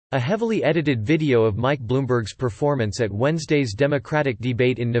A heavily edited video of Mike Bloomberg's performance at Wednesday's Democratic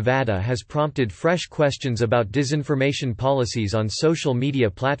debate in Nevada has prompted fresh questions about disinformation policies on social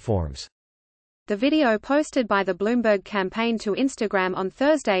media platforms. The video posted by the Bloomberg campaign to Instagram on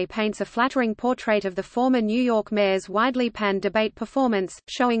Thursday paints a flattering portrait of the former New York mayor's widely panned debate performance,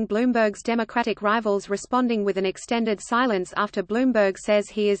 showing Bloomberg's Democratic rivals responding with an extended silence after Bloomberg says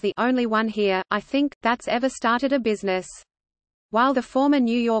he is the only one here, I think, that's ever started a business. While the former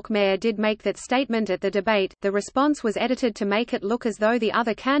New York mayor did make that statement at the debate, the response was edited to make it look as though the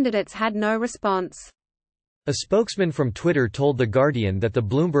other candidates had no response. A spokesman from Twitter told The Guardian that the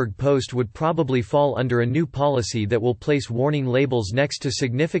Bloomberg post would probably fall under a new policy that will place warning labels next to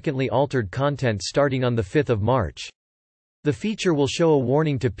significantly altered content starting on 5 March. The feature will show a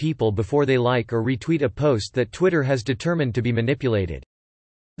warning to people before they like or retweet a post that Twitter has determined to be manipulated.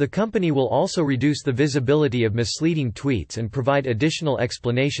 The company will also reduce the visibility of misleading tweets and provide additional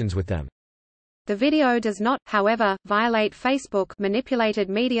explanations with them. The video does not, however, violate Facebook manipulated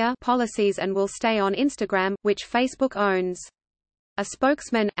media policies and will stay on Instagram, which Facebook owns. A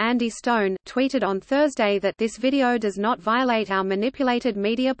spokesman, Andy Stone, tweeted on Thursday that this video does not violate our manipulated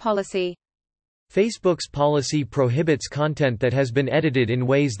media policy. Facebook's policy prohibits content that has been edited in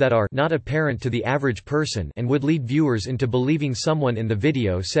ways that are not apparent to the average person and would lead viewers into believing someone in the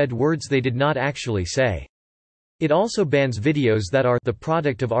video said words they did not actually say. It also bans videos that are the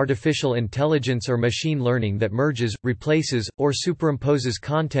product of artificial intelligence or machine learning that merges, replaces, or superimposes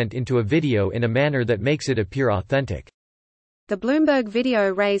content into a video in a manner that makes it appear authentic. The Bloomberg video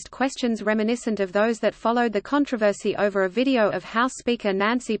raised questions reminiscent of those that followed the controversy over a video of House Speaker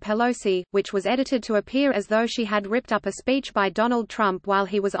Nancy Pelosi, which was edited to appear as though she had ripped up a speech by Donald Trump while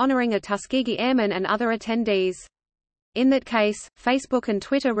he was honoring a Tuskegee Airman and other attendees. In that case, Facebook and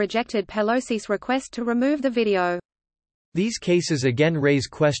Twitter rejected Pelosi's request to remove the video. These cases again raise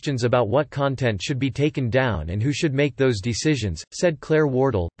questions about what content should be taken down and who should make those decisions, said Claire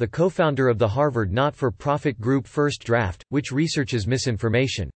Wardle, the co-founder of the Harvard not-for-profit group First Draft, which researches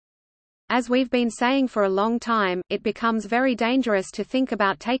misinformation. As we've been saying for a long time, it becomes very dangerous to think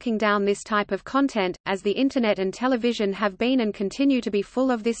about taking down this type of content, as the Internet and television have been and continue to be full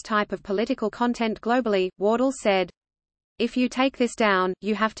of this type of political content globally, Wardle said. If you take this down,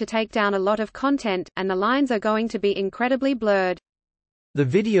 you have to take down a lot of content, and the lines are going to be incredibly blurred. The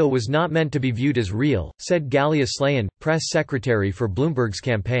video was not meant to be viewed as real, said Galia Slayan, press secretary for Bloomberg's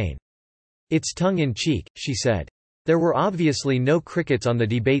campaign. It's tongue-in-cheek, she said. There were obviously no crickets on the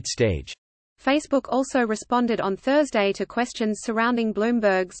debate stage. Facebook also responded on Thursday to questions surrounding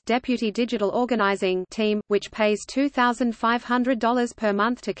Bloomberg's deputy digital organizing team, which pays $2,500 per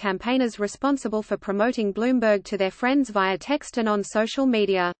month to campaigners responsible for promoting Bloomberg to their friends via text and on social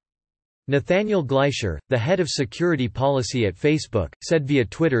media. Nathaniel Gleischer, the head of security policy at Facebook, said via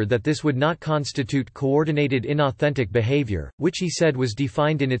Twitter that this would not constitute coordinated inauthentic behavior, which he said was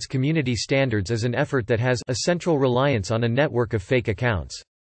defined in its community standards as an effort that has a central reliance on a network of fake accounts.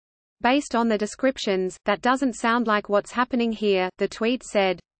 Based on the descriptions, that doesn't sound like what's happening here, the tweet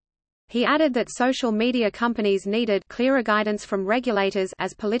said. He added that social media companies needed clearer guidance from regulators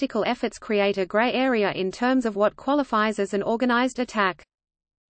as political efforts create a gray area in terms of what qualifies as an organized attack.